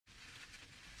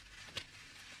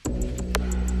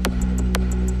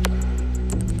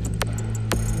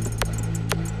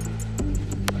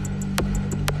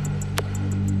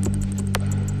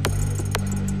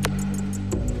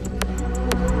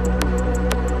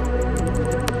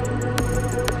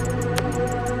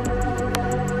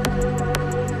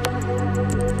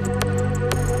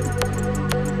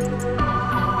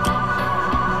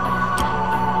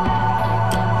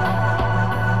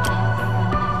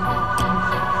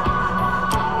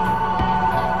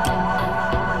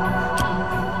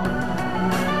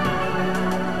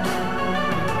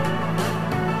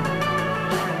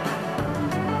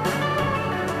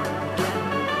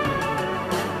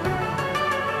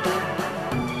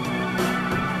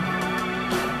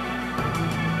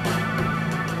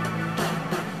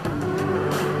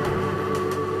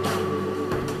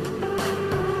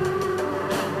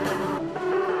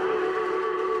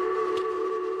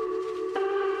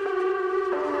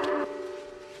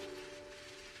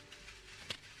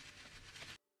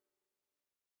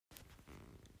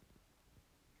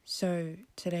So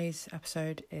today's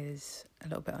episode is a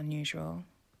little bit unusual.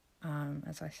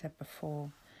 As I said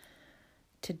before,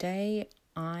 today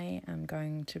I am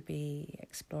going to be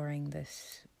exploring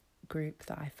this group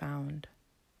that I found.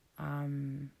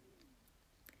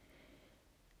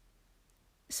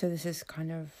 So this is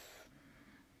kind of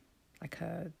like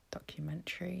a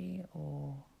documentary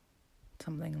or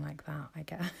something like that, I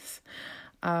guess.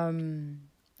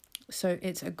 So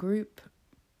it's a group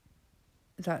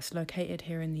that's located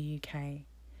here in the UK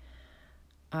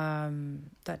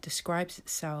that describes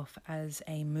itself as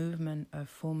a movement of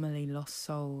formerly lost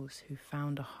souls who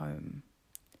found a home.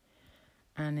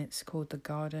 And it's called the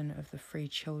Garden of the Free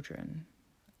Children.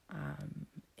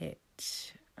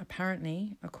 It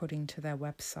apparently, according to their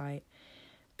website,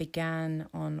 began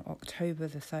on October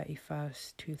the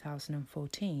 31st,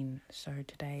 2014. So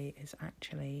today is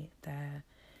actually their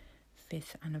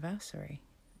 5th anniversary.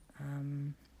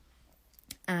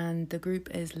 And the group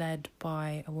is led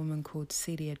by a woman called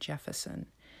Celia Jefferson,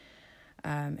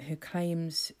 who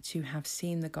claims to have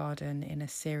seen the garden in a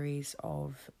series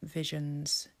of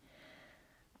visions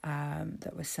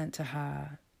that were sent to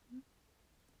her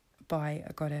by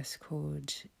a goddess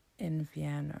called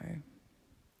Invierno.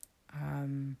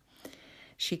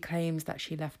 She claims that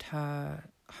she left her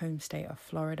home state of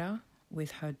Florida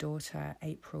with her daughter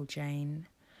April Jane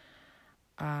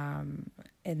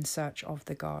in search of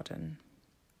the garden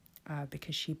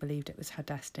because she believed it was her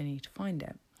destiny to find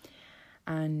it.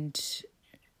 And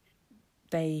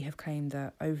they have claimed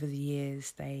that over the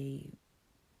years they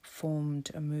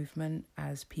formed a movement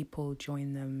as people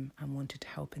joined them and wanted to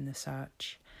help in the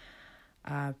search.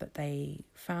 But they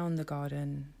found the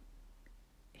garden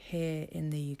here in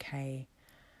the UK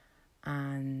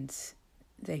and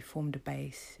they formed a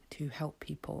base to help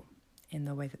people in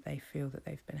the way that they feel that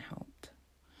they've been helped.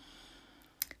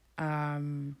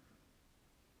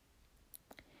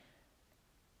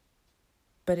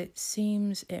 But it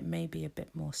seems it may be a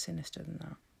bit more sinister than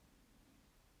that.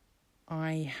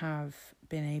 I have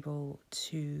been able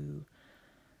to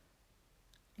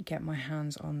get my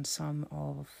hands on some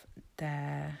of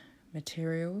their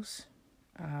materials,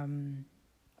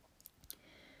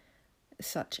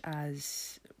 such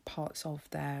as parts of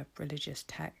their religious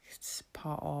texts,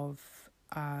 part of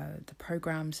the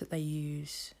programs that they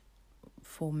use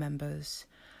for members.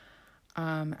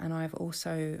 And I've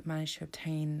also managed to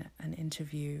obtain an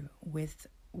interview with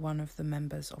one of the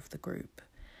members of the group.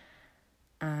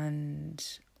 And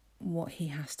what he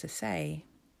has to say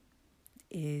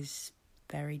is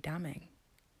very damning.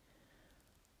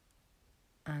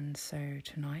 And so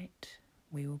tonight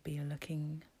we will be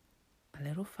looking a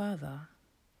little further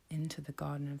into the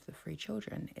Garden of the Free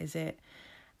Children. Is it,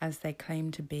 as they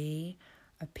claim to be,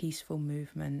 a peaceful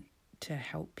movement to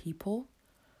help people?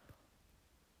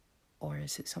 Or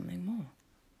is it something more?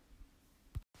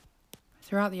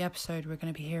 Throughout the episode, we're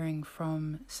going to be hearing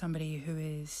from somebody who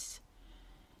is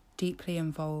deeply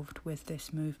involved with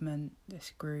this movement,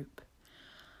 this group.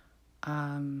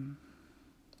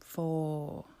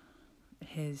 For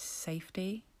his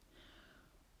safety,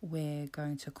 we're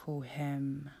going to call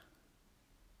him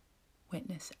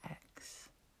Witness X.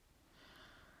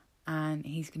 And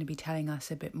he's going to be telling us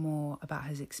a bit more about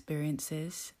his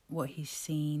experiences, what he's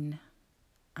seen,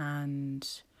 and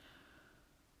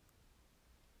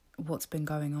what's been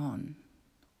going on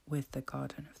with the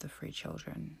Garden of the Free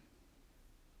Children.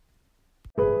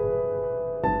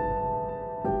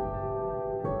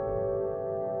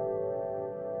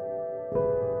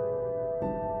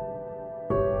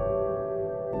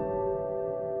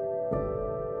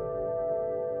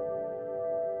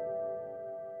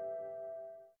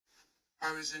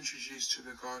 I was introduced to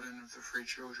the Garden of the Free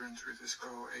Children through this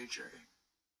girl, AJ.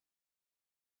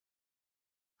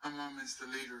 Her mum is the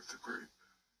leader of the group,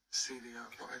 Celia,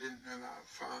 but I didn't know that at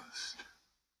first.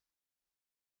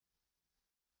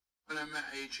 When I met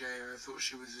AJ, I thought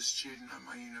she was a student at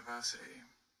my university.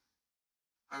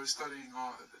 I was studying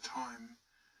art at the time.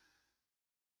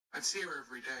 I'd see her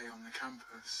every day on the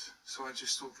campus, so I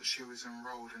just thought that she was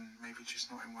enrolled and maybe just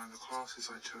not in one of the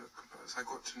classes I took, but as I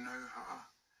got to know her,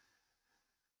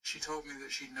 she told me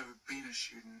that she'd never been a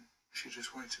student. She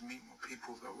just wanted to meet more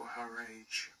people that were her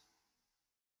age.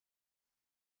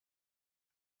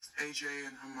 AJ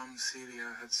and her mum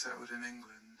Celia had settled in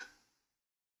England.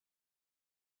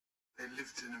 They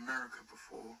lived in America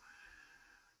before,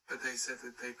 but they said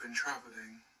that they'd been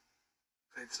travelling.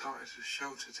 They'd started a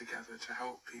shelter together to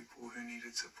help people who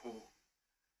needed support.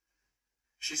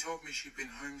 She told me she'd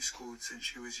been homeschooled since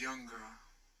she was younger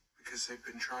because they'd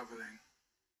been travelling.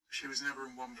 She was never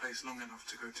in one place long enough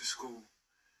to go to school.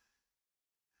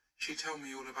 She'd tell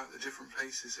me all about the different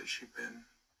places that she'd been,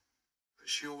 but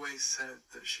she always said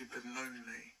that she'd been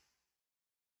lonely.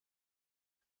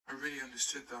 I really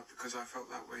understood that because I felt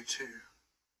that way too.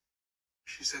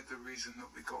 She said the reason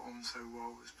that we got on so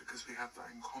well was because we had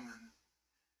that in common.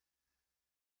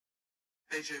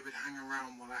 AJ would hang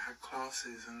around while I had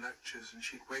classes and lectures, and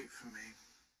she'd wait for me.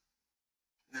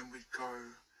 And then we'd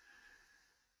go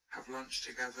have lunch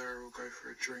together or go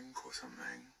for a drink or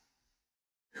something.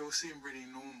 It all seemed really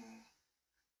normal.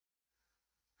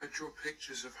 I'd draw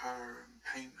pictures of her and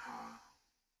paint her.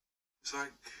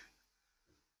 It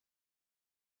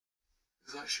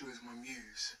was like she was my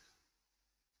muse.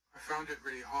 I found it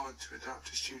really hard to adapt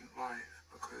to student life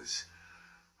because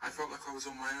I felt like I was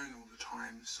on my own all the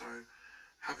time, so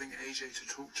having AJ to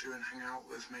talk to and hang out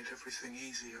with made everything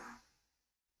easier.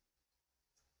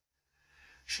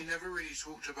 She never really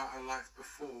talked about her life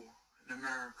before in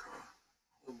America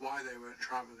or why they weren't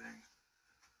travelling.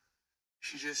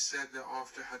 She just said that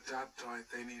after her dad died,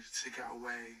 they needed to get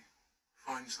away,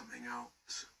 find something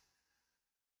else.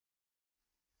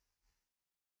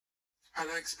 I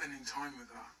liked spending time with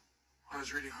her. I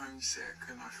was really homesick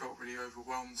and I felt really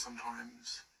overwhelmed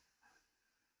sometimes.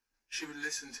 She would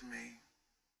listen to me.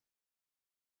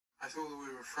 I thought that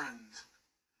we were friends.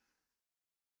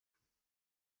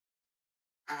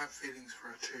 I had feelings for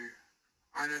her too.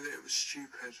 I know that it was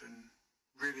stupid and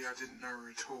really I didn't know her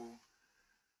at all.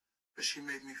 But she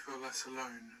made me feel less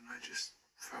alone and I just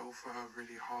fell for her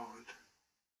really hard.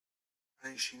 I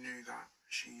think she knew that.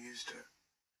 She used it.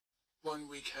 One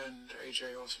weekend,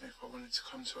 AJ asked me if I wanted to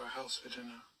come to her house for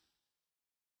dinner.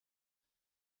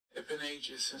 It had been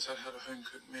ages since I'd had a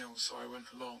home-cooked meal, so I went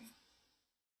along.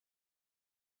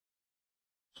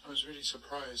 I was really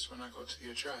surprised when I got to the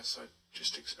address. I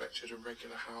just expected a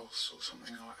regular house or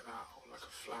something like that, or like a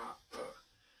flat, but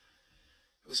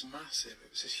it was massive.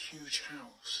 It was this huge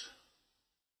house.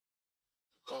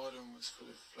 The garden was full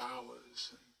of flowers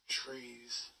and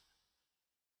trees.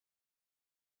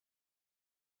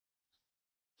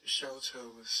 The shelter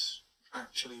was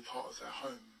actually part of their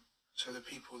home, so the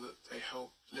people that they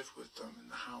helped lived with them in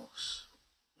the house,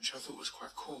 which I thought was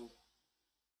quite cool.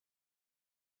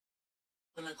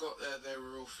 When I got there, they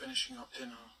were all finishing up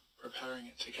dinner, preparing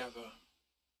it together.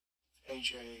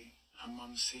 AJ, her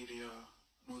mum Celia,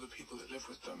 and all the people that live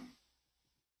with them.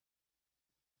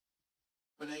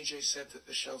 When AJ said that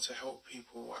the shelter helped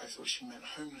people, I thought she meant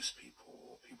homeless people,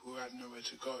 or people who had nowhere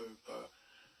to go, but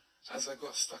as I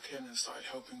got stuck in and started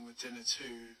helping with dinner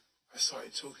too, I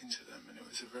started talking to them and it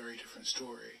was a very different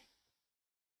story.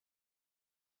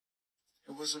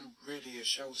 It wasn't really a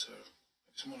shelter,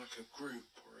 it was more like a group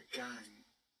or a gang,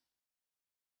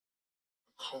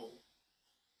 a cult.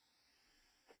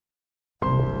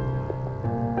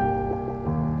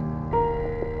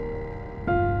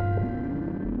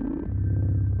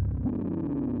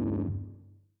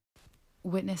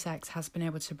 Witness X has been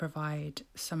able to provide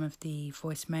some of the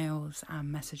voicemails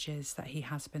and messages that he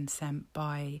has been sent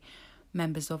by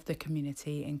members of the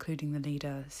community, including the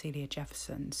leader, Celia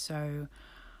Jefferson. So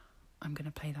I'm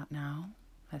going to play that now.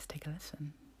 Let's take a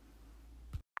listen.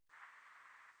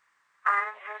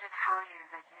 I'm here to tell you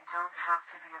that you don't have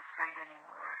to be afraid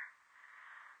anymore,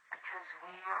 because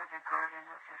we are the Garden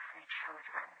of the Free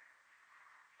Children,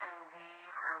 and we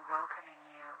are welcoming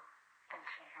you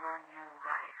into your new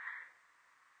life.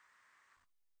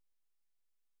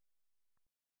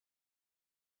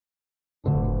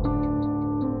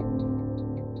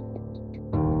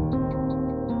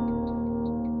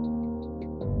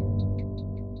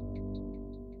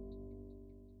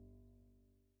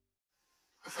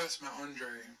 I first met Andre.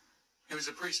 He was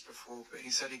a priest before, but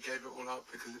he said he gave it all up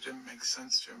because it didn't make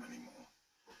sense to him anymore.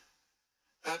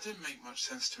 That didn't make much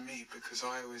sense to me because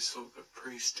I always thought that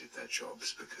priests did their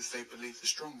jobs because they believed the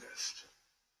strongest.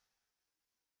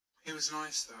 He was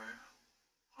nice though.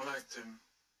 I liked him.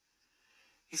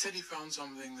 He said he found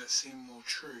something that seemed more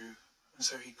true, and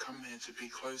so he'd come here to be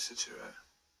closer to it.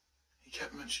 He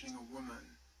kept mentioning a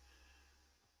woman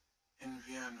in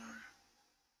Vienna.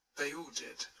 They all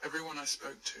did, everyone I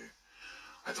spoke to.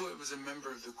 I thought it was a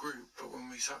member of the group, but when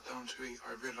we sat down to eat,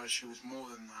 I realised she was more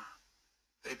than that.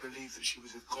 They believed that she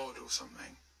was a god or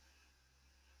something.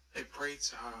 They prayed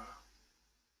to her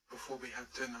before we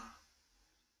had dinner.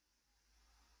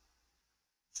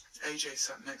 AJ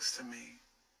sat next to me.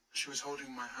 She was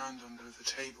holding my hand under the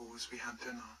table as we had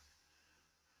dinner.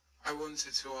 I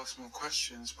wanted to ask more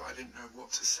questions, but I didn't know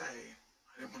what to say.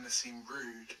 I didn't want to seem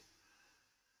rude.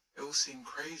 It all seemed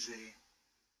crazy.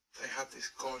 They had this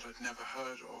god I'd never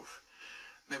heard of.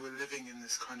 They were living in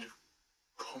this kind of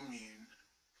commune.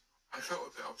 I felt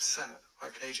a bit upset,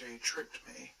 like AJ had tricked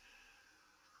me.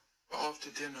 But after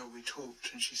dinner we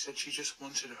talked and she said she just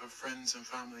wanted her friends and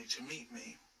family to meet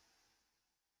me.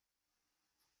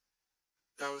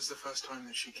 That was the first time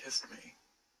that she kissed me.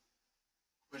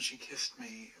 When she kissed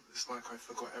me, it was like I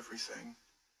forgot everything.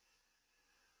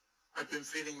 I'd been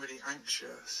feeling really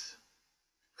anxious,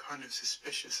 kind of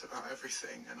suspicious about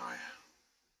everything, and I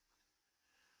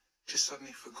just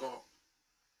suddenly forgot.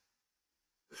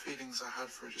 The feelings I had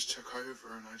for her just took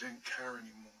over and I didn't care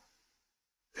anymore.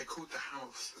 They called the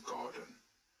house the garden.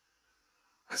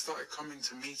 I started coming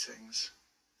to meetings.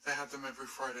 They had them every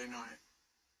Friday night.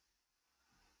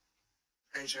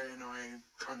 AJ and I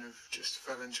kind of just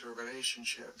fell into a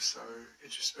relationship, so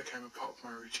it just became a part of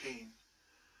my routine.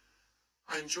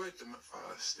 I enjoyed them at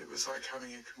first. It was like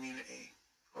having a community,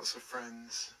 lots of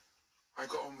friends. I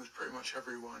got on with pretty much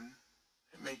everyone.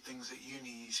 It made things at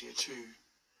uni easier too.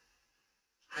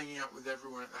 Hanging out with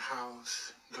everyone at the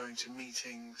house, going to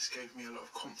meetings, gave me a lot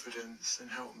of confidence and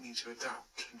helped me to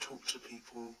adapt and talk to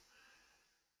people.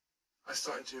 I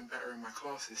started doing better in my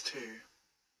classes too.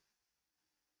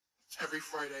 Every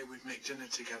Friday we'd make dinner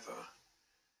together.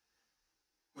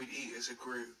 We'd eat as a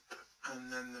group, and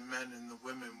then the men and the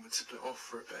women would split off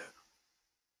for a bit.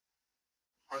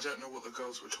 I don't know what the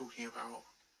girls were talking about,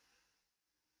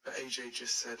 but AJ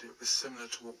just said it was similar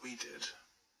to what we did.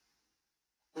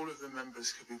 All of the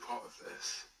members could be part of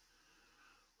this.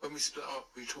 When we split up,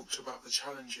 we talked about the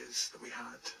challenges that we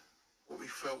had, what we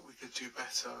felt we could do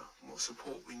better, and what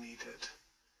support we needed.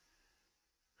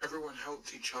 Everyone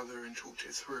helped each other and talked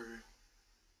it through.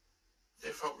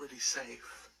 It felt really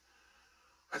safe.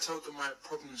 I told them I had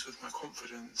problems with my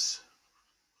confidence.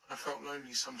 I felt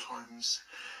lonely sometimes.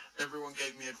 Everyone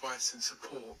gave me advice and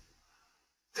support.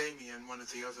 Damien, one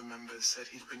of the other members, said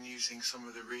he'd been using some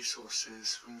of the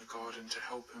resources from the garden to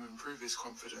help him improve his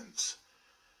confidence.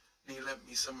 And he lent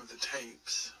me some of the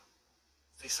tapes.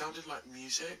 They sounded like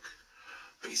music,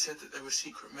 but he said that there were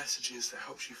secret messages that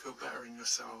helped you feel better in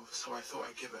yourself, so I thought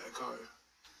I'd give it a go.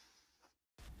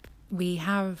 We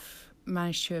have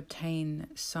managed to obtain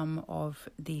some of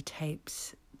the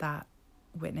tapes that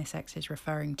Witness X is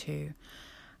referring to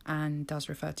and does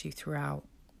refer to throughout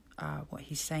what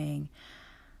he's saying.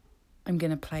 I'm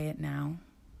going to play it now.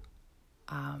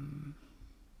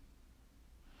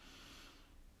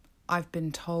 I've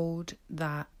been told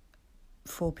that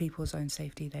for people's own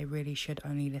safety, they really should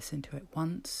only listen to it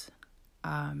once.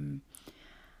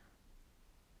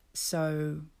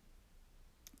 So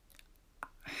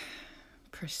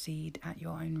proceed at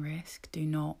your own risk. Do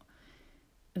not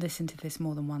listen to this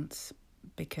more than once,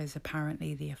 because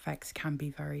apparently the effects can be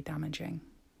very damaging.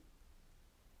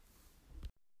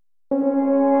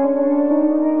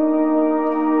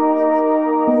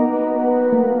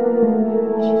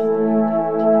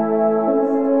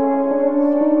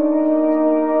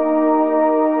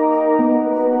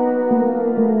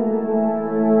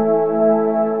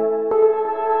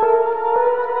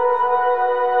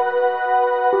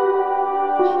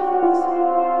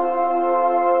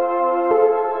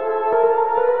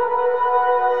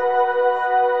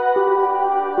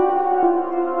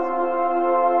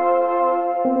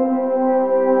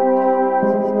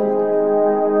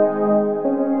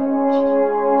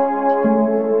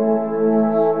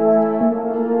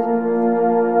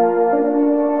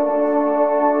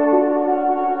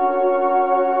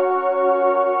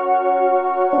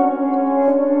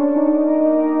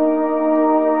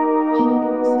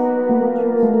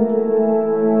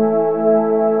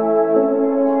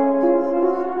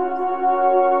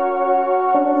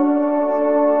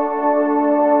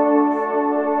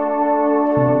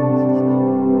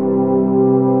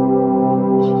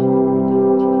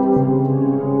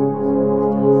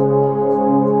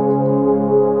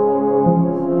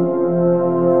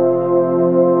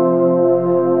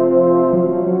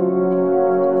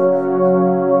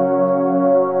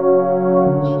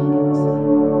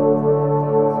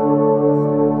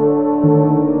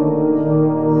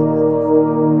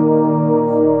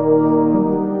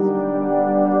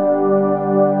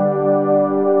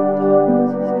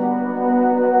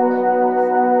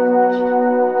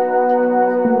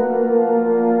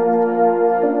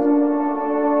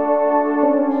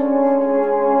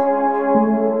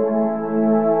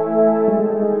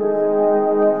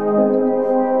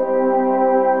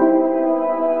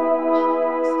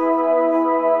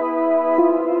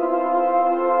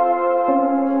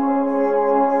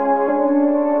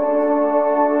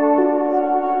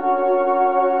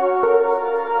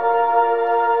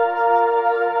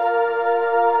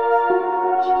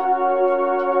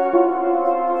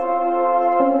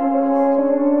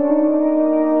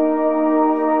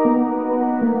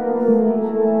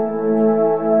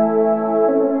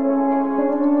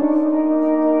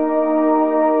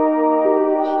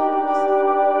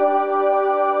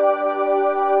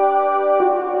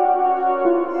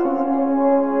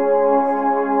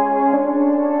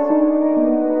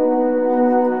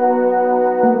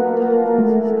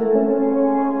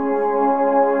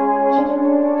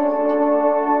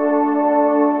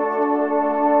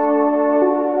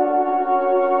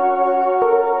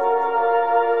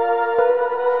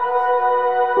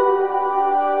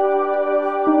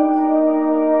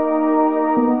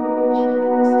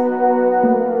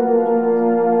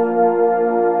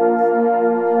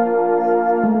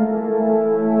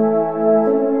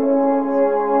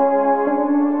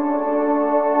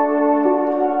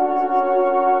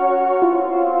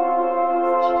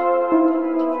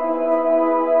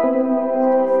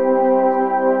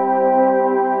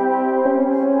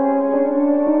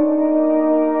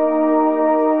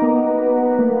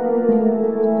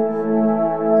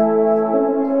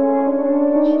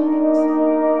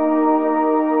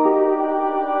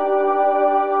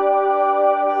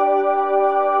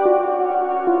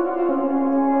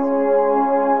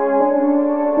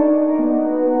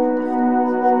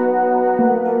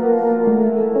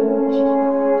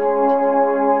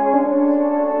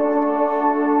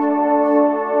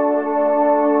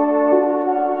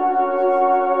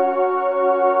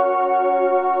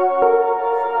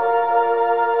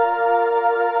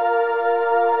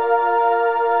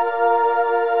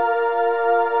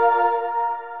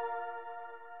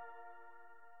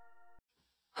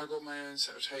 own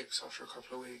set of tapes after a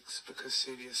couple of weeks because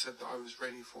Celia said that I was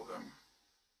ready for them.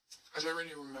 I don't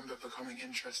really remember becoming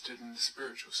interested in the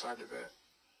spiritual side of it.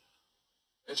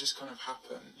 It just kind of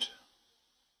happened.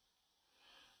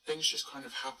 Things just kind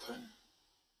of happen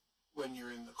when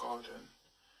you're in the garden.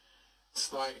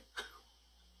 It's like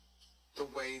the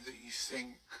way that you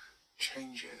think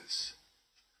changes.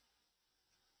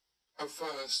 At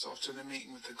first, after the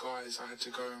meeting with the guys, I had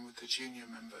to go in with the junior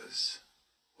members,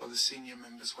 while the senior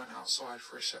members went outside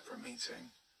for a separate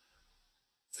meeting.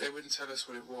 They wouldn't tell us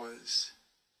what it was.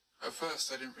 At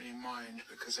first, I didn't really mind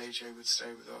because AJ would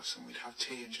stay with us and we'd have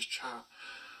tea and just chat.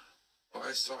 But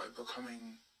I started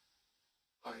becoming,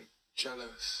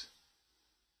 jealous,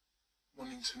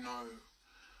 wanting to know,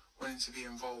 wanting to be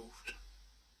involved.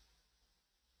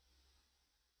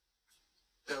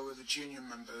 There were the junior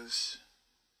members,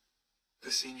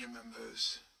 the senior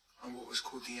members, and what was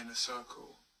called the inner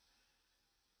circle.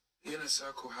 The inner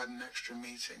circle had an extra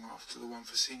meeting after the one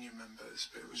for senior members,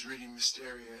 but it was really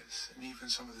mysterious, and even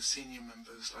some of the senior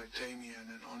members like Damien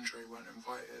and Andre weren't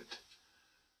invited.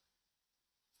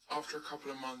 After a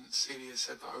couple of months, Celia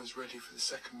said that I was ready for the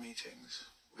second meetings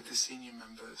with the senior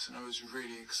members, and I was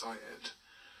really excited.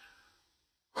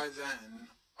 By then,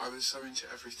 I was so into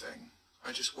everything.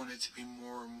 I just wanted to be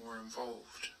more and more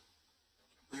involved.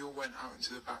 We all went out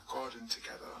into the back garden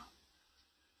together.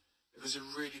 It was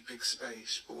a really big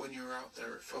space, but when you were out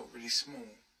there, it felt really small.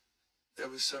 There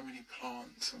were so many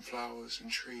plants and flowers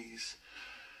and trees.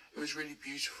 It was really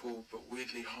beautiful, but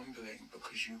weirdly humbling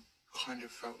because you kind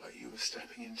of felt like you were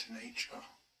stepping into nature.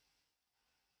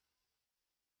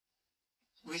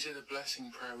 We did a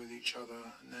blessing prayer with each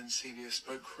other, and then Celia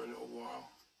spoke for a little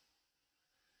while.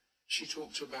 She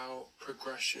talked about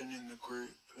progression in the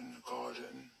group and the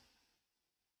garden.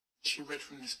 She read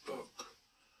from this book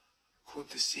called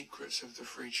The Secrets of the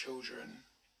Free Children.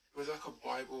 It was like a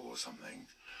Bible or something,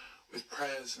 with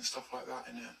prayers and stuff like that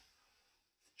in it.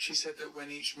 She said that when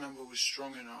each member was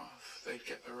strong enough, they'd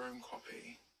get their own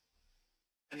copy.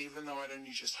 And even though I'd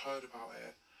only just heard about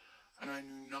it, and I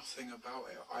knew nothing about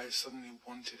it, I suddenly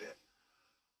wanted it.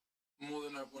 More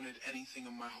than I wanted anything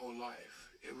in my whole life.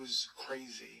 It was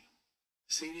crazy.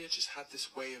 Celia just had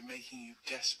this way of making you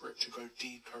desperate to go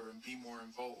deeper and be more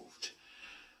involved.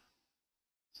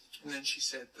 And then she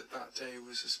said that that day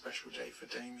was a special day for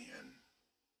Damien,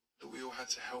 that we all had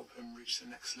to help him reach the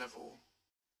next level.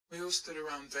 We all stood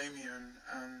around Damien,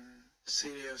 and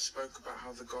Celia spoke about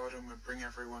how the garden would bring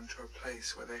everyone to a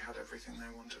place where they had everything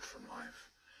they wanted from life.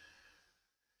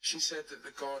 She said that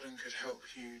the garden could help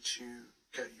you to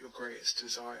get your greatest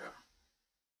desire.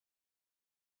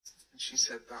 And she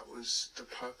said that was the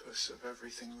purpose of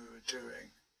everything we were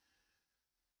doing.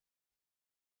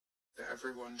 That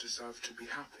everyone deserved to be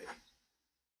happy.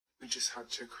 We just had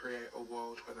to create a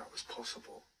world where that was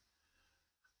possible.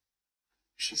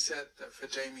 She said that for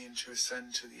Damien to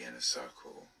ascend to the inner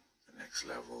circle, the next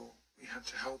level, we had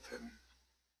to help him.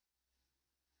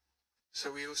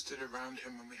 So we all stood around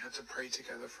him and we had to pray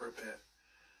together for a bit.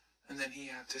 And then he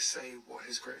had to say what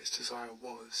his greatest desire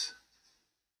was.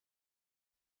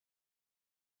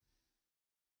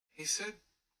 He said,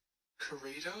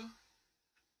 Karida?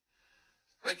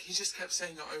 He just kept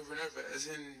saying it over and over, as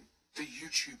in the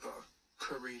YouTuber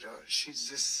Karida. She's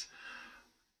this,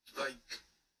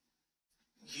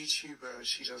 YouTuber.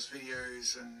 She does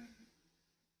videos, and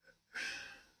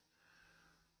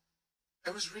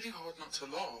it was really hard not to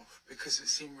laugh because it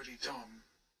seemed really dumb.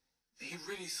 He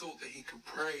really thought that he could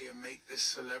pray and make this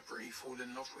celebrity fall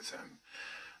in love with him.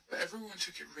 But everyone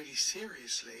took it really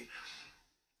seriously.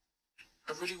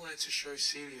 I really wanted to show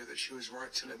Celia that she was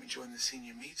right to let me join the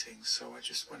senior meeting, so I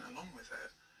just went along with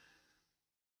it.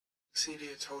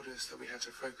 Celia told us that we had to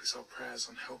focus our prayers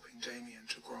on helping Damien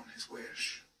to grant his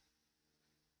wish.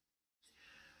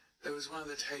 There was one of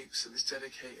the tapes that was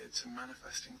dedicated to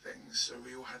manifesting things, so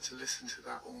we all had to listen to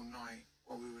that all night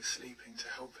while we were sleeping to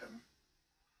help him.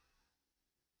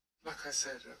 Like I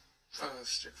said, at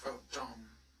first it felt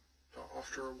dumb, but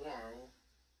after a while,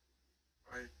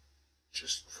 I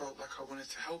just felt like I wanted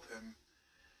to help him.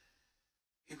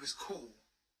 He was cool.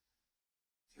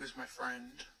 He was my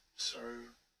friend, so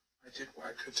I did what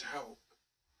I could to help.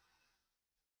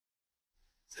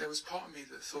 There was part of me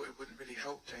that thought it wouldn't really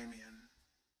help Damien,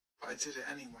 but I did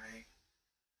it anyway,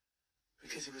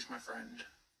 because he was my friend.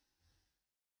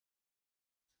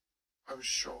 I was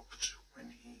shocked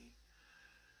when he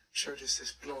showed us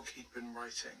this blog he'd been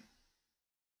writing.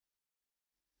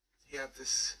 He had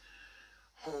this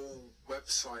whole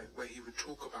website where he would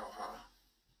talk about her,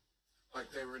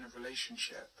 like they were in a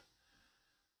relationship.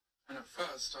 And at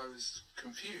first I was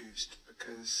confused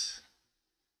because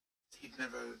he'd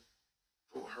never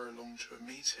brought her along to a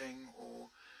meeting or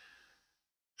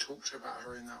talked to her about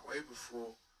her in that way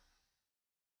before.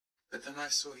 But then I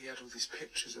saw he had all these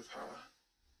pictures of her,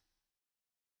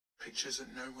 pictures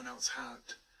that no one else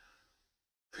had,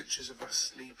 pictures of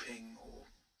us sleeping or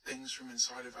things from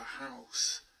inside of her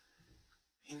house.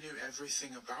 He knew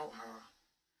everything about her.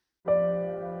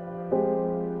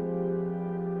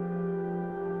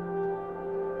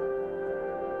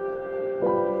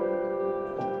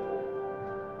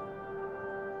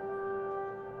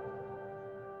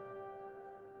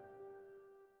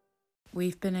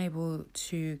 We've been able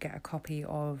to get a copy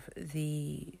of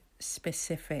the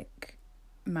specific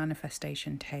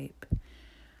manifestation tape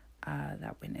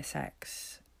that Witness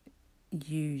X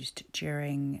used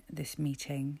during this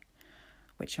meeting,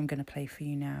 which I'm going to play for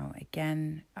you now.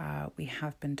 Again, we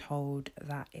have been told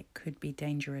that it could be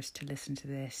dangerous to listen to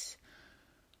this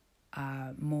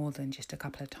more than just a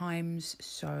couple of times,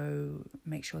 so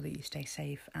make sure that you stay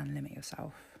safe and limit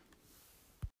yourself.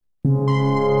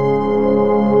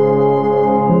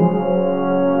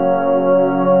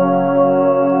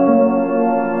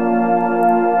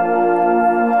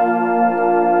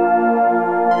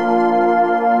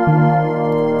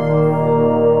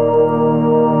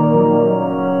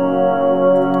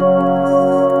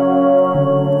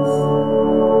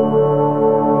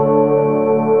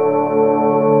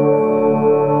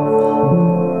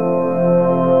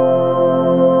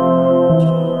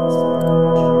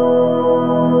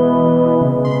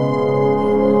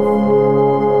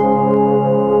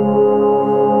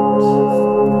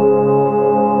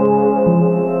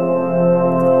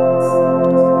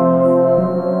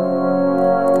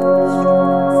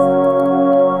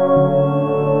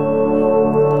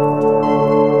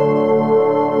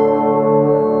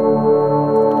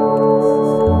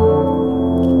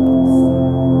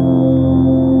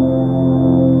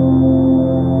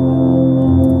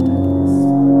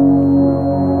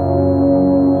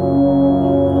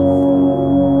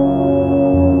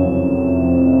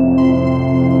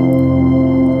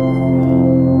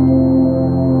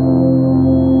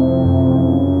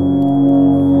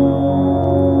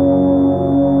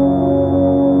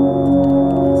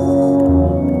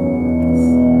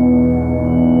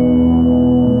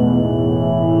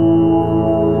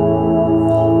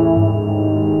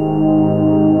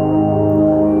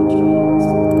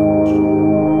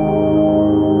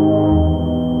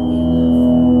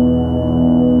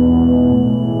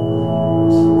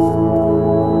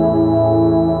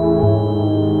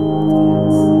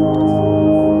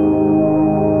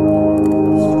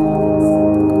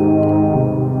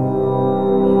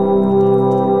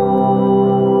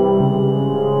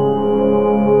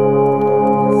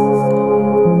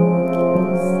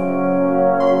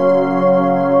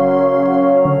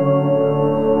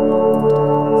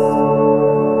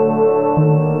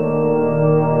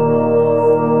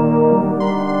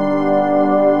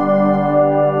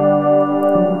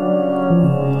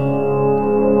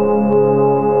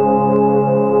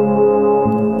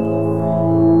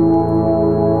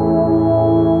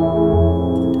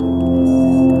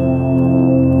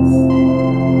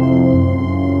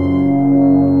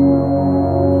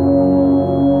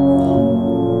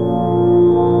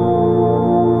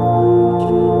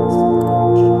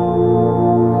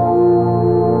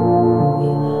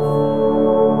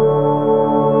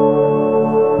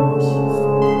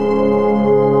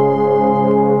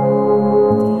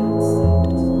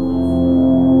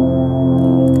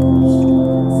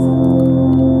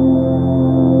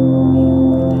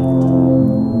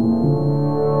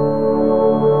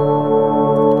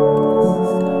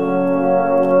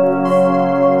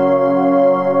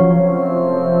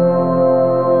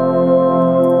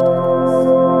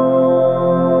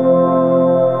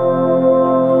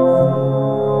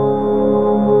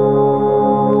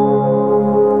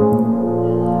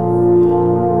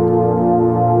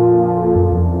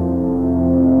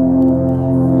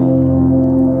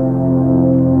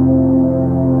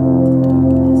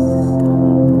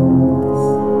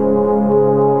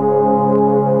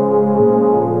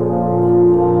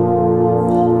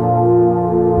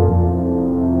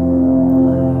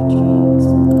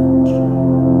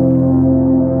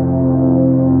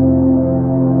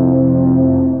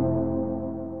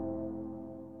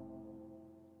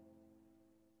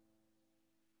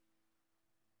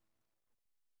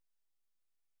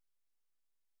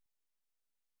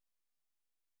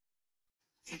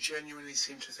 He genuinely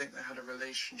seemed to think they had a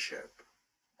relationship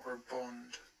or a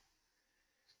bond.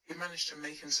 He managed to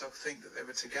make himself think that they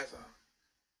were together,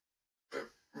 but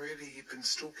really he'd been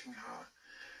stalking her.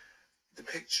 The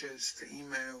pictures, the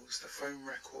emails, the phone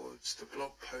records, the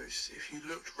blog posts, if you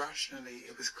looked rationally,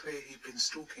 it was clear he'd been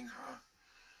stalking her.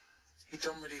 He'd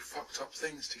done really fucked up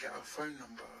things to get her phone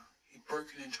number. He'd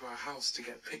broken into her house to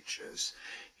get pictures.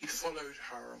 He'd followed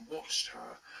her and watched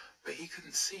her, but he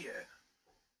couldn't see it.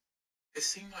 It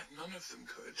seemed like none of them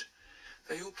could.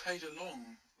 They all played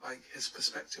along like his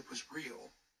perspective was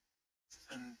real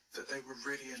and that they were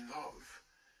really in love.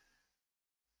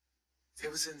 It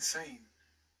was insane.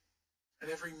 And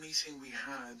every meeting we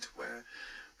had where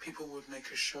people would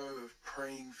make a show of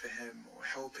praying for him or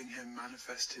helping him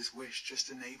manifest his wish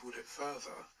just enabled it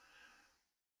further.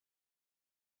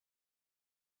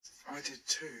 I did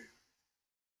too.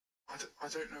 I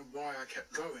don't know why I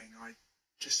kept going. I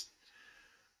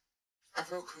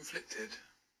felt conflicted.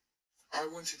 I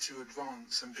wanted to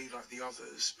advance and be like the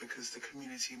others because the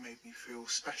community made me feel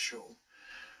special.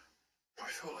 But I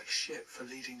felt like shit for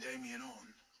leading Damien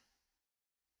on.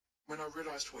 When I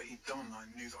realised what he'd done, I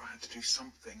knew that I had to do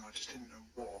something. I just didn't know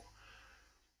what.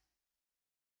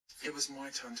 It was my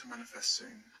turn to manifest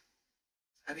soon.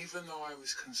 And even though I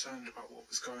was concerned about what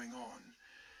was going on,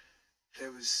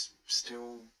 there was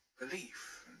still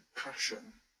belief and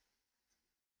passion.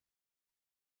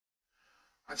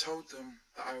 I told them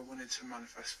that I wanted to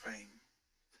manifest fame.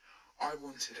 I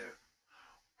wanted it.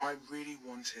 I really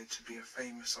wanted to be a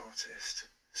famous artist,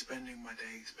 spending my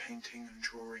days painting and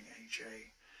drawing AJ,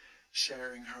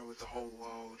 sharing her with the whole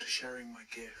world, sharing my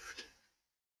gift.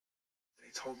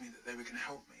 They told me that they were going to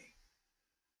help me,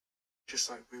 just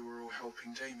like we were all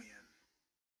helping Damien.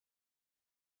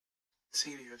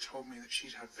 Celia told me that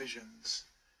she'd had visions.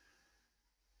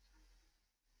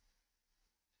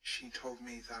 She told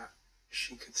me that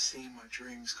she could see my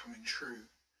dreams coming true.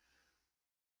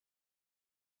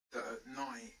 That at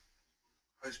night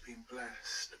I was being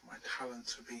blessed, my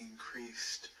talents were being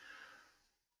increased.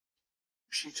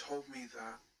 She told me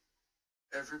that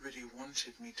everybody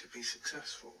wanted me to be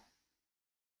successful.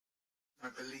 I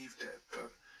believed it,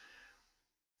 but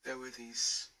there were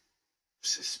these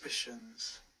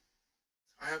suspicions.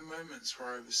 I had moments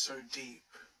where I was so deep,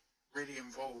 really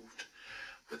involved,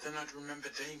 but then I'd remember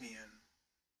Damien.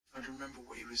 I'd remember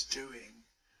what he was doing,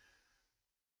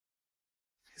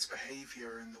 his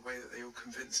behaviour and the way that they all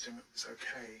convinced him it was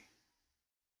okay.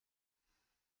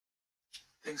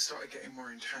 Things started getting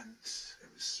more intense.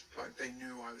 It was like they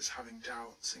knew I was having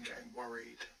doubts and getting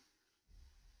worried.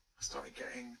 I started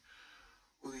getting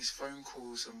all these phone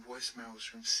calls and voicemails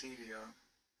from Celia,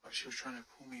 like she was trying to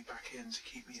pull me back in to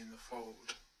keep me in the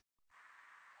fold.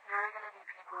 There are going to be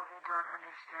people who don't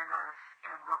understand us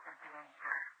and what we're doing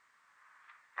here.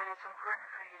 And it's important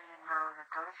for you to know that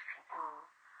those people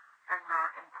are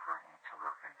not important to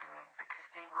what we're doing because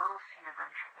they will see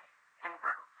eventually. They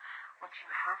will. What you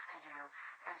have to do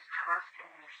is trust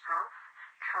in yourself,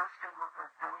 trust in what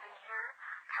we're building here,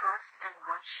 trust in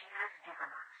what she has given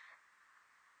us.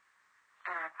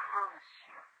 And I promise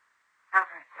you,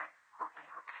 everything will be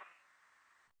okay.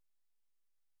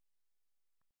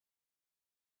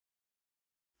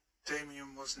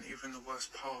 Damien wasn't even the worst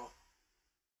part.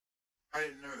 I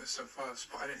didn't notice at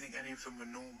first, but I didn't think any of them were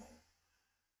normal.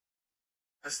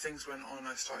 As things went on,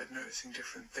 I started noticing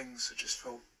different things that just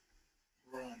felt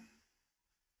wrong.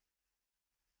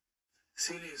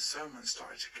 Celia's sermon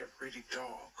started to get really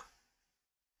dark.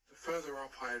 The further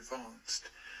up I advanced,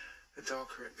 the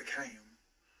darker it became.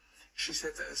 She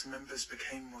said that as members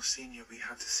became more senior, we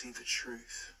had to see the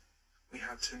truth. We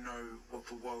had to know what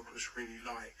the world was really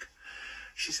like.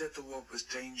 She said the world was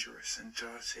dangerous and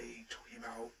dirty, talking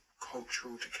about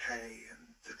cultural decay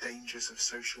and the dangers of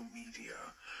social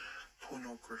media,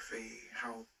 pornography,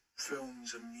 how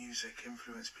films and music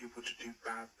influence people to do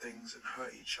bad things and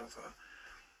hurt each other.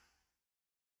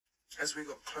 As we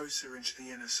got closer into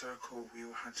the inner circle, we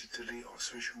all had to delete our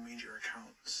social media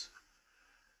accounts.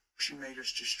 She made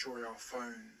us destroy our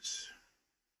phones.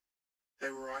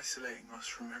 They were isolating us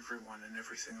from everyone and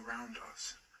everything around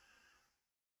us.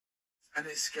 And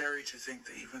it's scary to think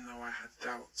that even though I had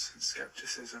doubts and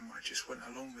skepticism, I just went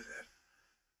along with it.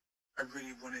 I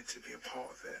really wanted to be a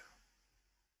part of it,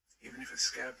 even if it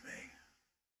scared me.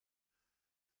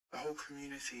 The whole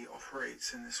community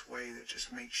operates in this way that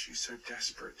just makes you so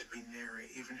desperate to be near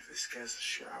it, even if it scares the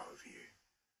shit out of you.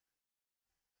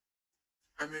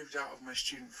 I moved out of my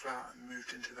student flat and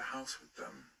moved into the house with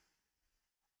them.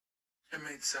 It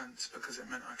made sense because it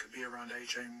meant I could be around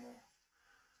AJ more.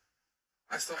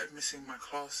 I started missing my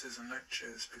classes and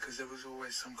lectures because there was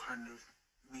always some kind of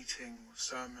meeting or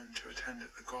sermon to attend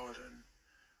at the garden.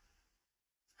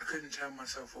 I couldn't tear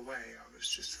myself away. I was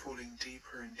just falling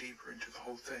deeper and deeper into the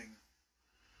whole thing.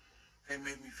 It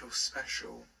made me feel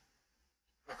special,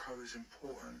 like I was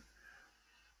important,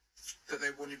 that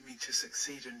they wanted me to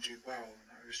succeed and do well,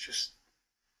 and I was just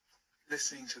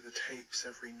listening to the tapes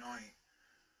every night,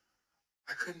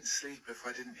 I couldn't sleep if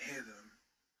I didn't hear them.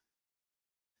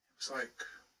 It was like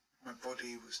my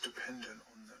body was dependent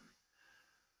on them.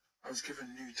 I was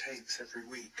given new tapes every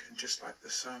week, and just like the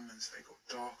sermons, they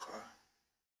got darker,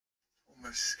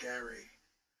 almost scary.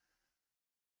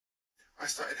 I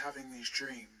started having these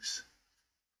dreams.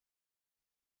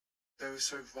 They were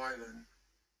so violent,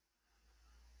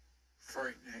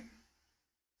 frightening.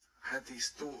 I had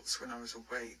these thoughts when I was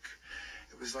awake.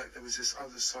 It was like there was this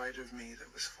other side of me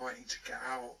that was fighting to get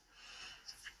out.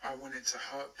 I wanted to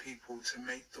hurt people, to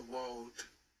make the world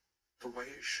the way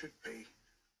it should be.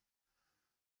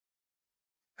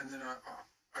 And then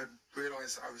I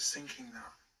realised that I was thinking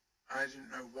that. I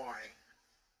didn't know why.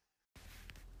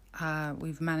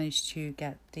 We've managed to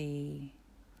get the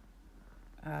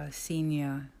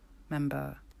senior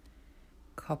member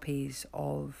copies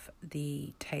of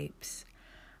the tapes.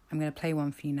 I'm going to play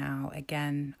one for you now.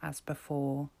 Again, as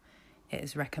before, it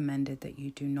is recommended that you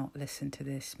do not listen to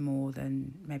this more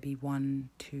than maybe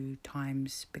 1-2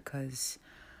 times, because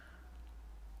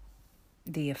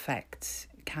the effects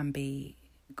can be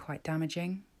quite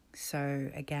damaging.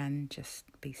 So again, just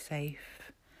be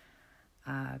safe,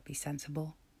 be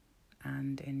sensible,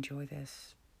 and enjoy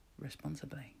this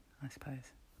responsibly, I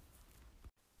suppose.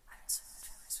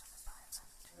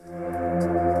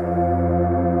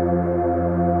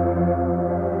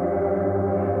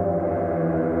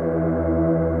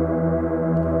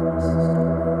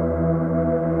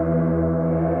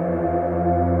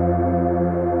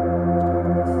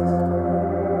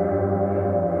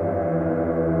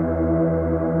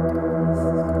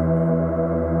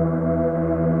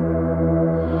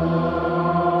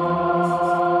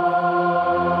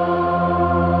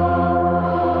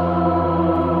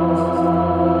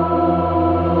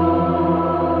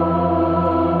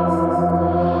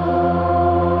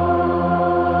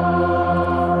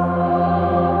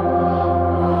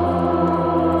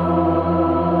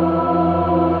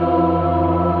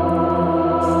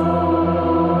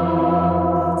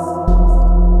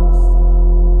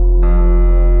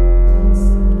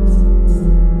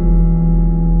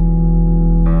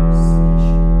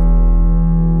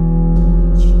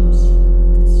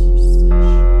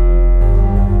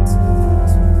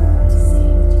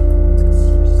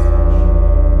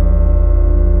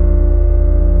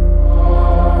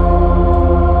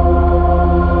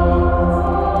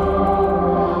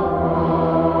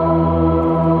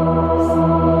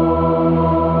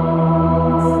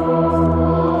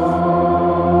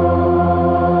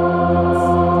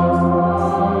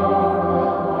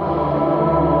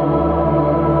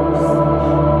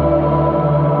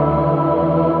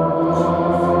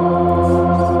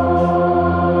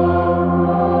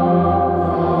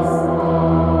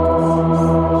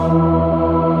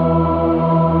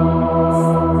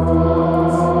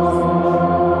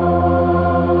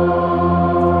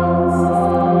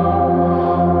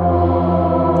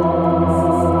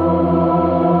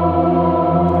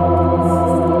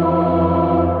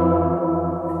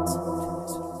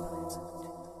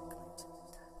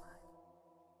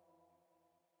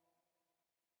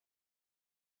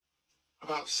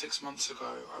 About 6 months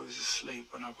ago, I was asleep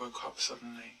when I woke up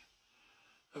suddenly.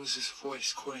 There was this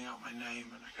voice calling out my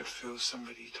name, and I could feel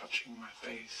somebody touching my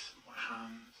face, my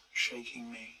hands,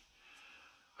 shaking me.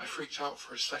 I freaked out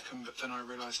for a second, but then I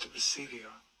realised it was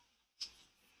Celia.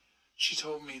 She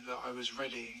told me that I was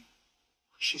ready.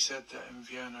 She said that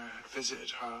Invierno had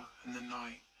visited her in the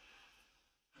night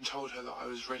and told her that I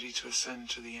was ready to ascend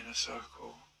to the inner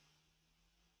circle.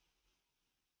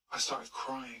 I started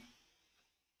crying.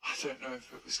 I don't know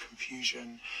if it was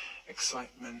confusion,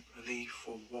 excitement, relief,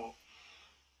 or what.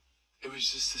 It was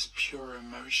just this pure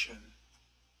emotion.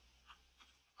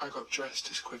 I got dressed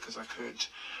as quick as I could,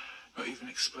 not even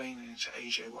explaining to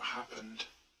AJ what happened.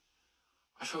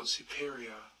 I felt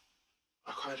superior,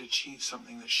 like I had achieved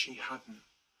something that she hadn't.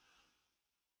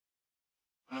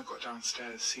 When I got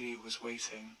downstairs, Celia was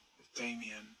waiting with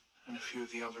Damien and a few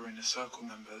of the other inner circle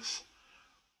members.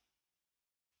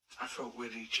 I felt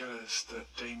weirdly jealous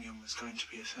that Damien was going to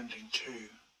be ascending too.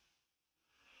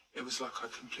 It was like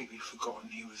I'd completely forgotten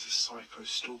he was a psycho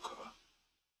stalker.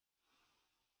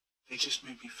 They just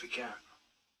made me forget.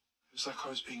 It was like I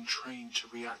was being trained to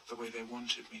react the way they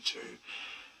wanted me to.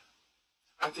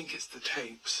 I think it's the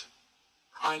tapes.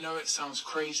 I know it sounds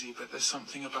crazy, but there's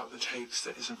something about the tapes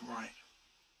that isn't right.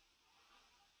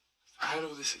 I had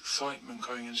all this excitement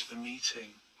going into the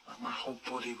meeting, like my whole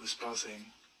body was buzzing.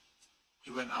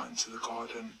 We went out into the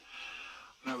garden,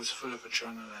 and I was full of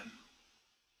adrenaline.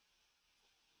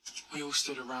 We all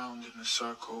stood around in a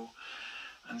circle,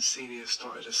 and Celia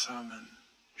started a sermon.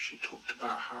 She talked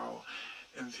about how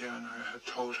Invierno had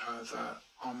told her that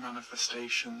our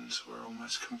manifestations were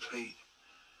almost complete,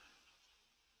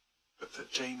 but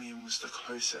that Damien was the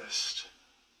closest.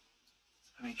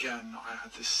 And again, I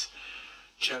had this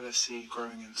jealousy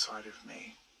growing inside of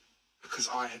me because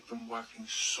I had been working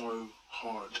so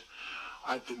hard.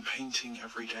 I'd been painting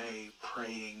every day,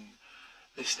 praying,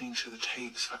 listening to the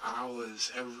tapes for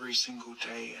hours every single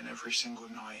day and every single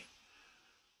night.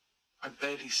 I'd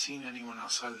barely seen anyone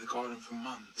outside of the garden for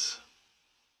months.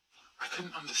 I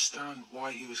couldn't understand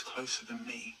why he was closer than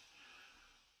me.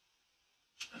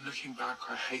 And looking back,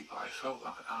 I hate that I felt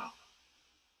like that.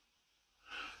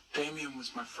 Damien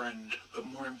was my friend, but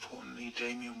more importantly,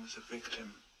 Damien was a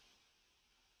victim.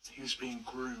 He was being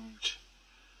groomed,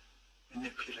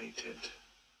 manipulated.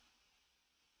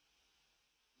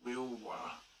 We all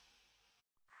were.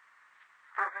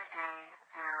 Every day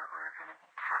there are going to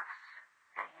be tests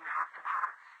that you have to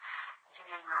pass. You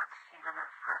may not see them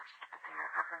at first, but they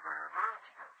are everywhere around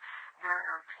you. There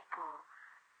are people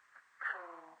who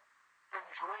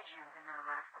enjoyed you in their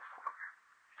life before.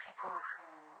 People who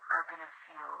are going to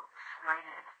feel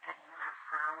slighted that you have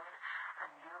found a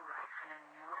new life and a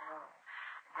new home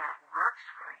that works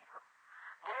for you.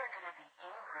 They're going to be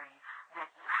angry that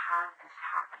you have this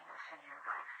happiness in your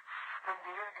life. And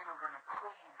they're going to want to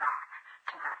pull you back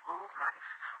to that old life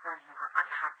where you were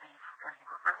unhappy, where you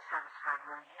were unsatisfied,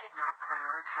 where you did not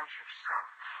prioritize yourself.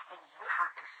 And you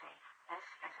have to say, this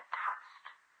is a test.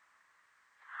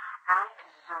 I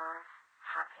deserve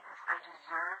happiness. I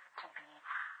deserve to be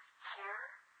here,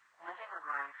 living a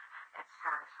life that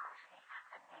satisfies me,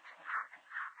 that makes me happy.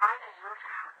 I deserve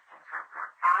to have the things I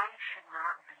want. I should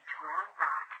not be drawn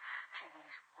back to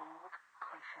these old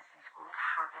places, these old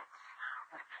habits,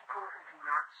 with people who do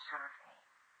not serve me,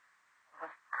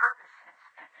 with purposes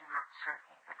that do not serve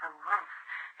me, with a life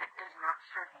that does not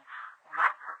serve me. My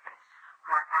purpose,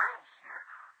 why I am here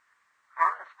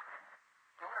on this planet,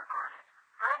 in the garden,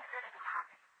 I'm here to be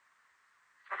happy.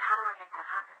 And how do I make that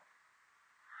happen?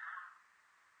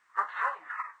 I'll tell you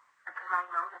how, because I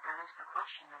know that that is the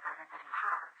question that everybody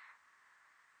has.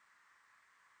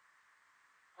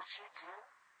 What you do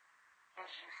is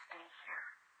you stay here,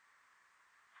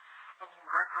 and you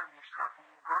work on yourself, and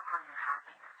you work on your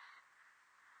happiness.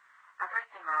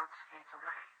 Everything else fades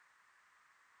away.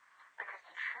 Because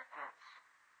the truth is,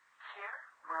 here,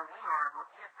 where we are,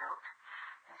 what we have built,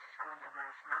 this is going to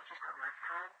last not just a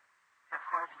lifetime, but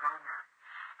far beyond that.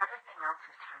 Everything else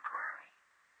is temporary.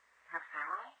 Your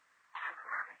family,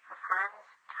 temporary. Your friends,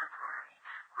 temporary.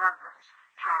 Lovers,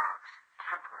 jobs,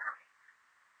 temporary.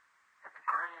 But the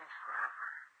garden is forever.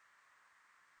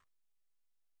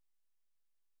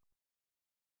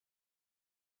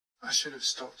 I should have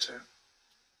stopped it.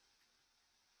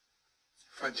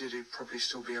 If I did, he'd probably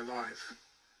still be alive.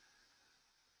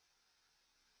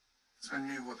 I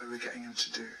knew what they were getting him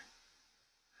to do.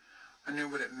 I knew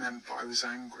what it meant, but I was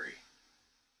angry.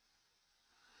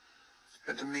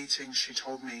 At the meeting, she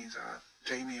told me that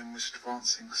Damien was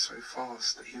advancing so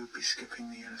fast that he would be skipping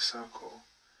the inner circle,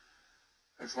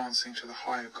 advancing to the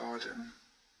higher garden.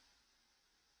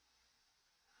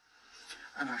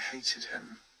 And I hated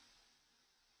him.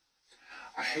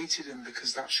 I hated him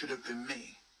because that should have been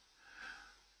me.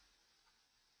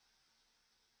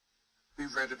 We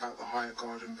read about the higher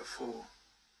garden before,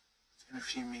 in a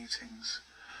few meetings,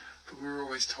 but we were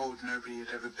always told nobody had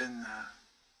ever been there.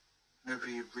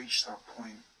 Nobody had reached that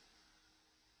point.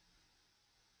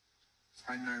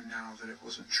 I know now that it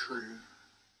wasn't true.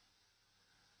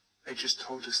 They just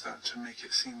told us that to make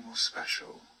it seem more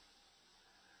special,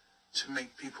 to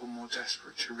make people more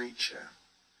desperate to reach it.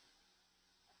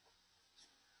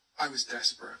 I was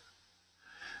desperate.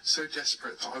 So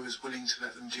desperate that I was willing to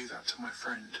let them do that to my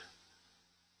friend.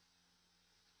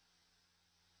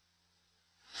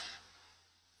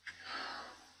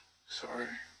 Sorry.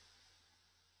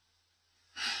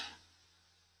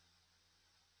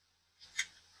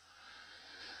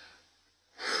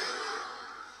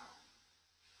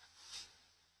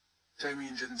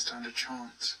 Damien didn't stand a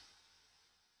chance.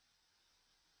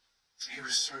 He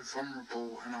was so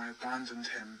vulnerable, and I abandoned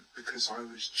him because I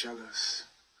was jealous.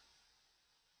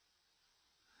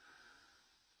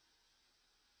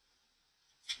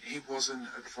 He wasn't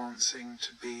advancing to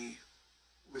be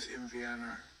with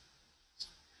Inviano.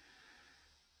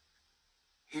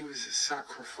 He was a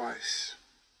sacrifice.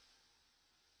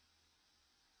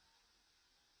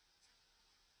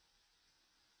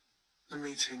 The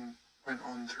meeting went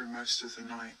on through most of the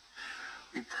night.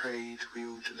 We prayed, we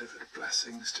all delivered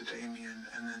blessings to Damien,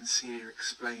 and then Celia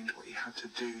explained what he had to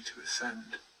do to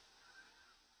ascend.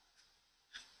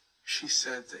 She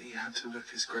said that he had to look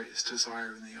his greatest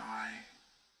desire in the eye,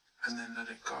 and then let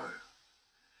it go.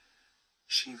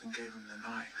 She even gave him the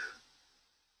knife.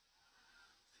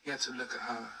 He had to look at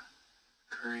her,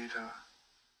 Karida,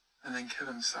 and then kill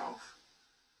himself.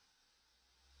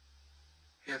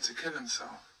 He had to kill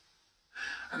himself.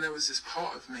 And there was this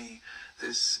part of me,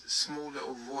 this small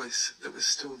little voice that was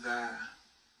still there,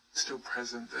 still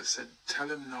present, that said, tell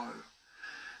him no.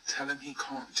 Tell him he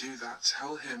can't do that.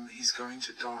 Tell him he's going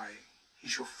to die.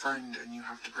 He's your friend and you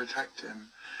have to protect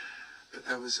him. But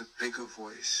there was a bigger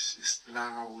voice, this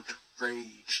loud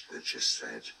rage that just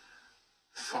said,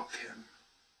 fuck him.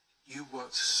 You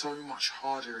worked so much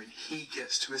harder and he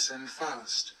gets to ascend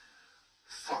first.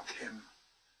 Fuck him.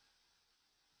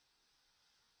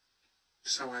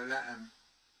 So I let him.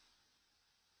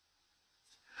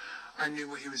 I knew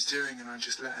what he was doing and I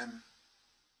just let him.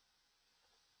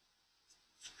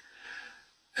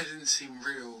 It didn't seem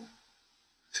real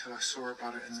till I saw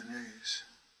about it in the news.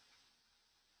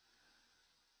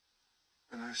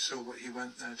 When I saw what he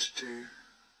went there to do.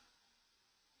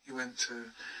 He went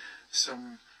to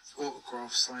some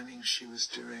autograph signing she was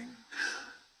doing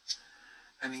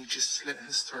and he just slit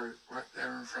his throat right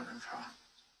there in front of her.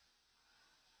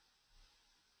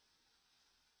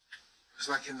 It was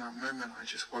like in that moment I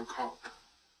just woke up.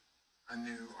 I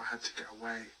knew I had to get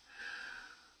away.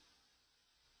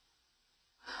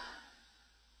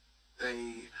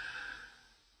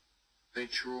 They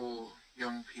draw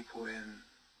young people in.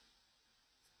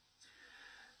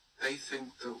 They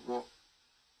think that what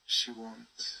she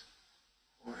wants,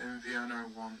 what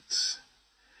Invierno wants,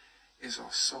 is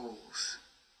our souls.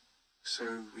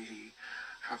 So we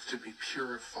have to be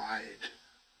purified,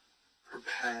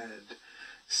 prepared,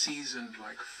 seasoned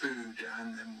like food,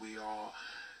 and then we are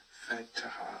fed to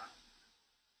her.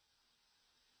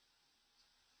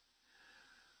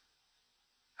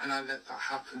 And I let that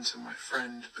happen to my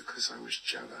friend because I was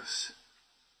jealous,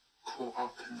 caught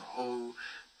up in the whole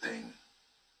thing.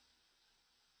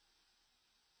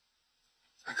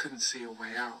 I couldn't see a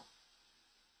way out.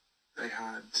 They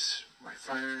had my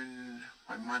phone,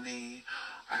 my money,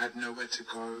 I had nowhere to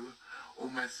go. All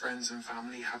my friends and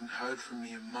family hadn't heard from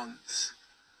me in months.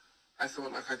 I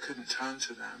felt like I couldn't turn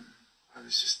to them. I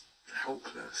was just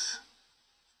helpless.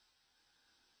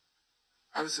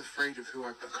 I was afraid of who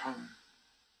I'd become.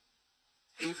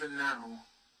 Even now,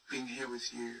 being here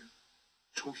with you,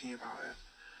 talking about it,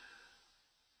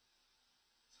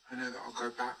 I know that I'll go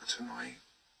back tonight.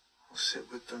 I'll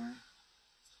sit with them.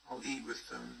 I'll eat with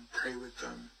them, pray with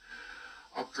them.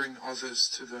 I'll bring others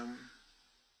to them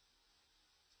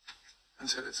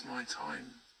until it's my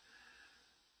time.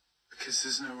 Because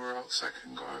there's nowhere else I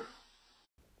can go.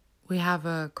 We have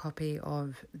a copy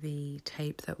of the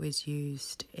tape that was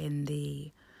used in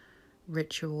the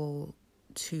ritual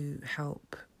to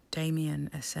help Damien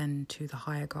ascend to the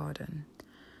higher garden.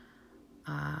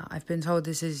 I've been told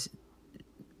this is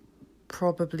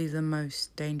probably the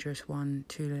most dangerous one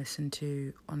to listen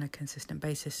to on a consistent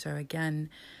basis. So again,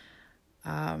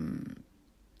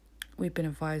 we've been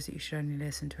advised that you should only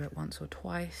listen to it once or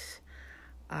twice.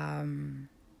 And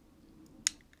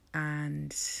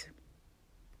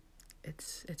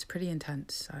it's pretty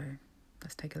intense, so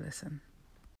let's take a listen.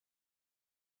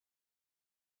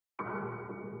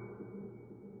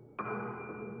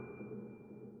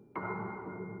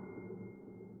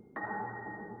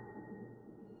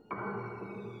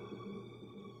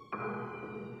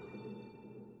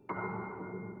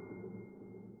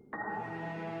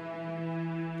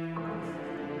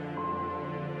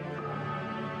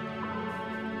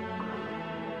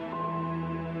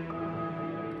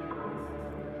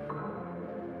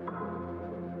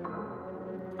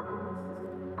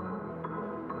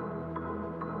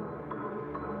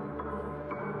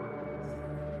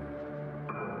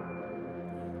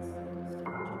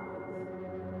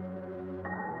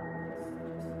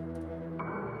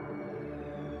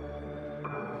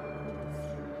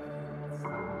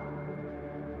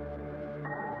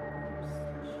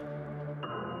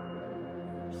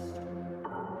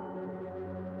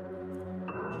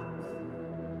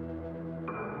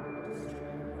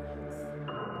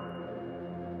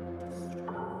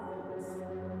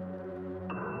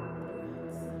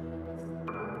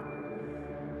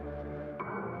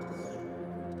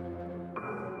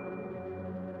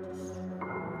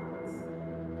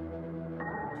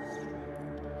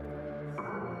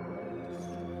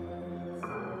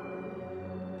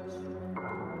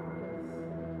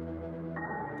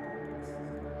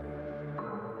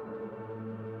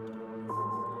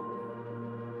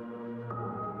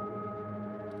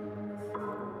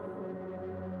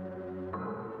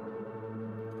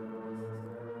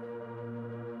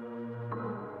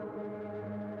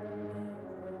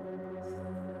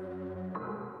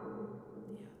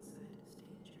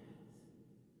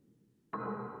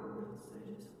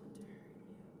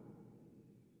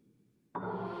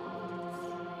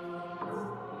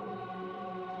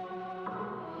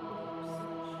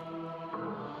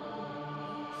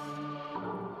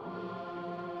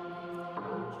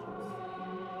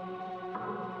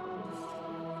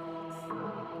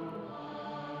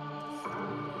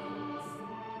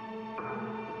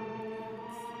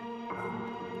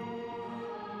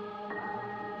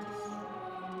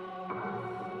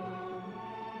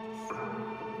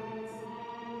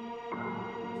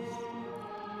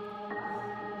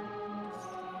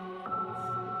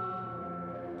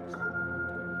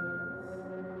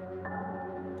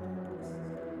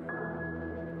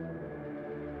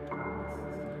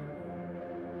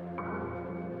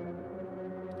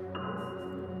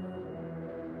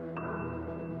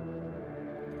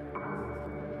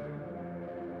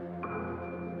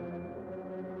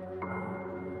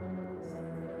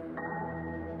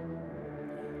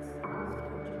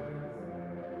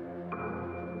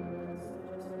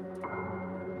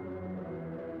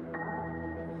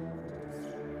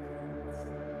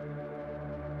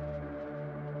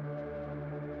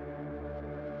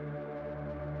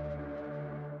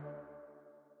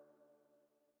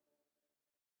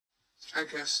 I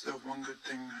guess the one good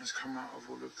thing has come out of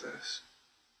all of this.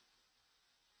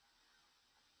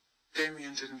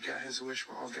 Damien didn't get his wish,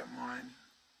 but I'll get mine.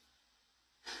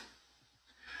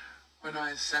 When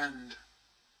I ascend,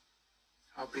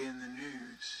 I'll be in the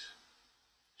news,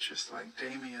 just like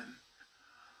Damien.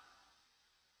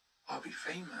 I'll be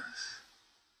famous,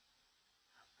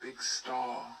 a big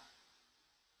star,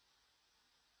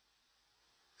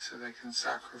 so they can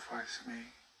sacrifice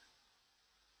me,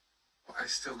 but I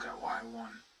still get what I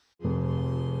want.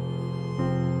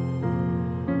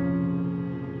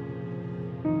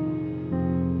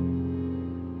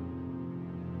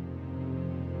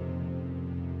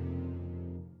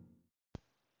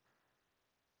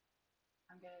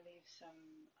 I'm going to leave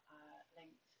some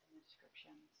links in the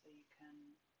description so you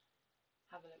can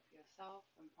have a look for yourself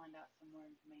and find out some more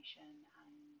information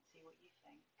and see what you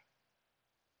think.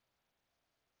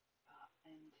 But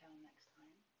until next time.